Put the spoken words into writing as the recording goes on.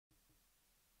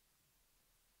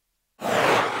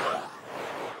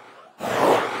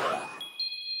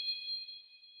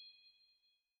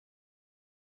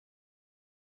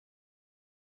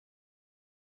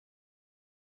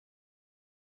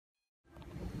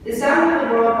The sound of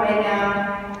the world right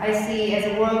now I see as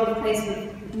a world of place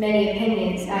with many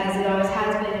opinions, as it always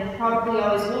has been and probably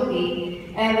always will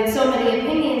be. And with so many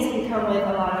opinions can come with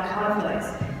a lot of conflicts.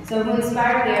 So who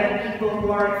inspired me are the people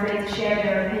who aren't afraid to share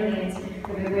their opinions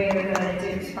for the greater good and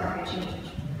to spark a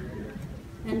change.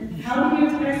 And how do you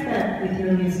express that with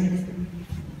your music?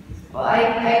 Well, I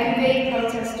convey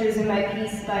protesters in my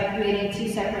piece by creating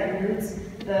two separate moods,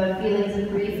 the feelings of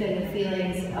grief and the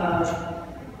feelings of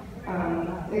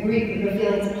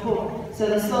hope. So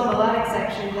the slow melodic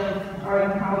sections are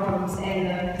the problems, and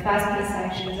the fast-paced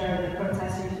sections are the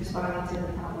protesters responding to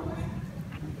the problems.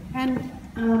 And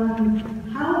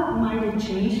how might it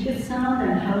change the sound,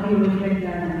 and how do you reflect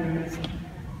that in your music?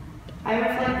 I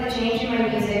reflect the change in my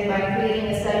music by creating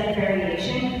a sudden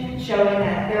variation, showing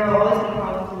that there will always be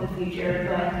problems in the future,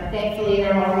 but thankfully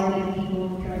there will always be people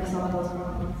who can solve those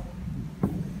problems.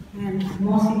 And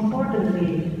most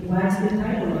importantly, what's the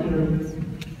title of your music?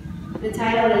 The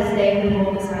title is They Who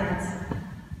Hold the Silence.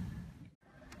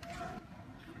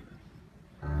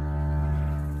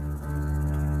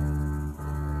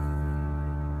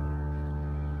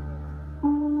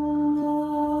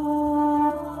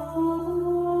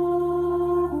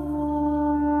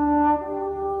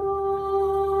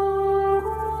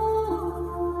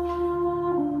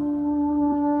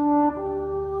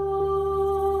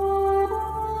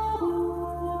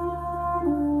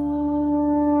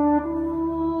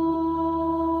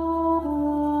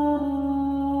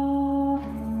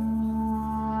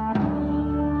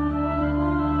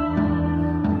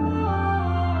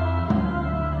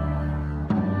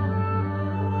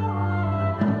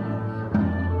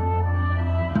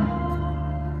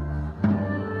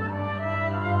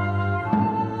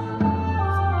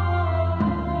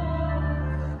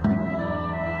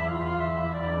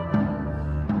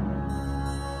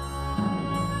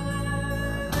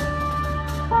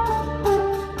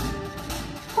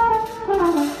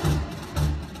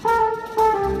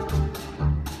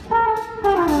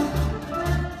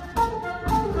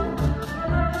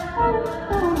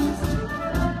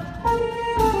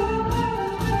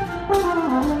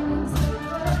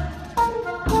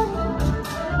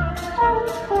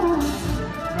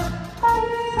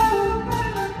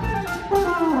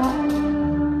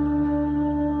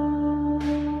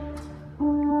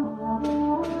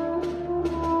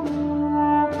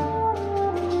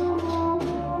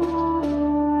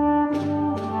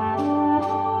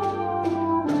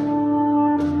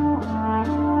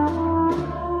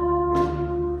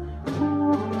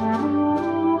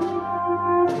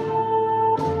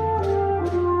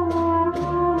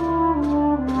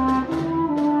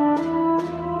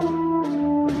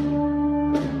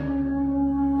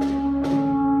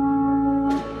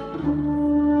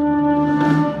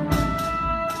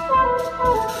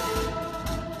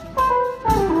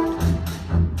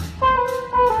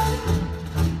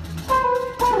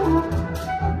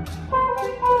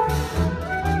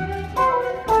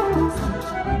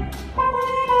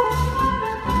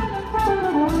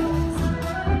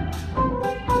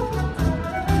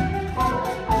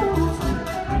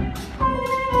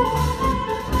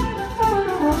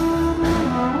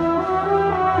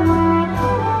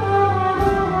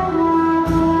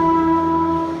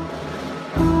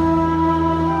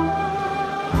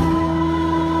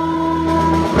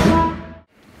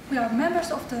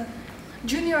 Of the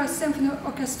Youth Symphonic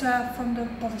Orchestra from the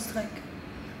Bloembollenstreek.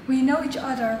 We know each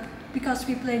other because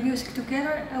we play music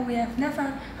together, and we have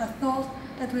never thought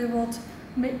that we would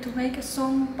make a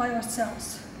song by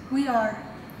ourselves. We are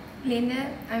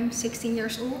Linde, I'm 16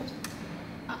 years old.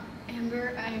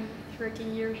 Amber, I'm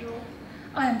 13 years old.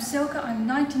 I am Silke, I'm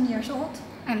 19 years old.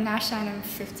 I'm Nasha and I'm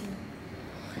 15.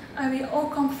 And we all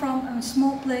come from a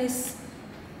small place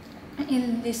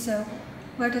in this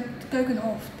where the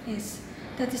Keukenhof is.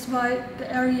 That is why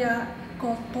the area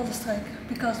called Bollenstreek,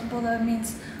 because bolle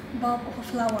means bulb of a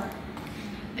flower.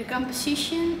 The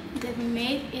composition that we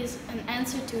made is an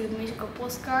answer to the musical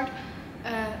postcard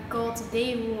called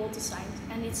They Who Hold the Silence,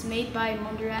 and it's made by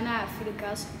Mondriana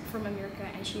from America,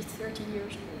 and she's 13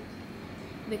 years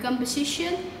old. The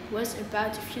composition was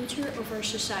about the future of our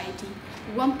society.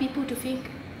 We want people to think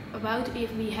about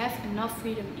if we have enough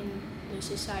freedom in the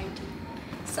society.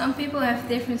 Some people have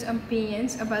different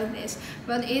opinions about this,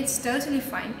 but it's totally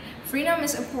fine. Freedom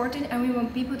is important and we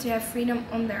want people to have freedom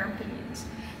on their opinions.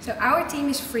 So our theme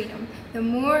is freedom. The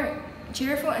more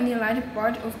cheerful and delighted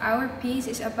part of our piece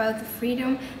is about the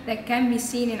freedom that can be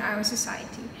seen in our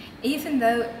society. Even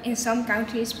though in some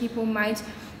countries people might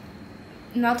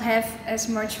not have as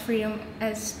much freedom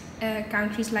as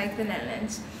countries like the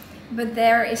Netherlands. But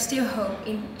there is still hope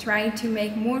in trying to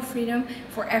make more freedom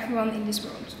for everyone in this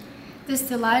world. This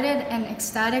delighted and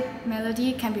ecstatic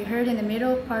melody can be heard in the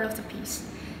middle part of the piece.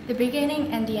 The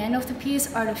beginning and the end of the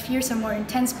piece are the fierce and more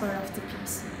intense part of the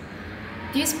piece.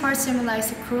 These parts symbolize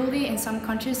the cruelty in some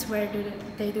countries where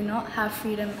they do not have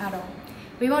freedom at all.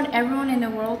 We want everyone in the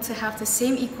world to have the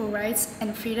same equal rights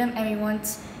and freedom, and we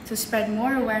want to spread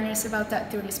more awareness about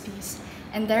that through this piece.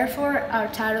 And therefore, our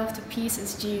title of the piece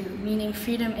is Jiyu, meaning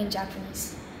freedom in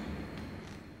Japanese.